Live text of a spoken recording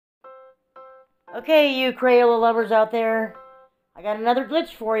Okay, you Crayola lovers out there, I got another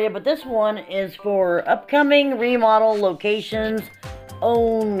glitch for you, but this one is for upcoming remodel locations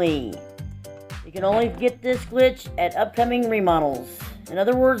only. You can only get this glitch at upcoming remodels. In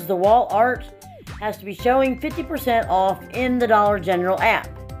other words, the wall art has to be showing 50% off in the Dollar General app.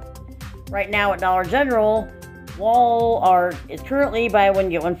 Right now at Dollar General, wall art is currently buy one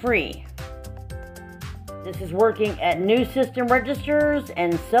get one free. This is working at new system registers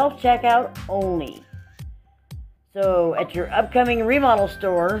and self-checkout only. So at your upcoming remodel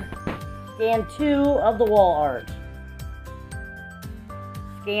store, scan 2 of the wall art.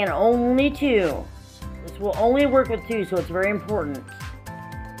 Scan only 2. This will only work with 2, so it's very important.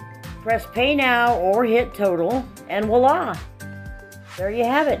 Press pay now or hit total, and voila! There you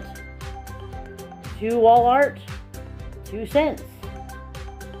have it. 2 wall art, 2 cents.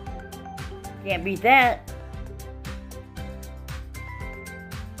 Can't beat that.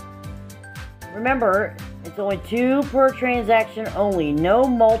 Remember, it's only 2 per transaction only. No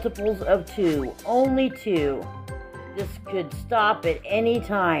multiples of 2. Only 2. This could stop at any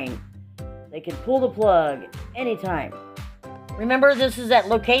time. They can pull the plug anytime. Remember, this is at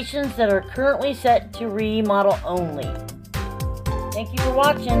locations that are currently set to remodel only. Thank you for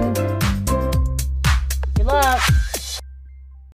watching. Good luck.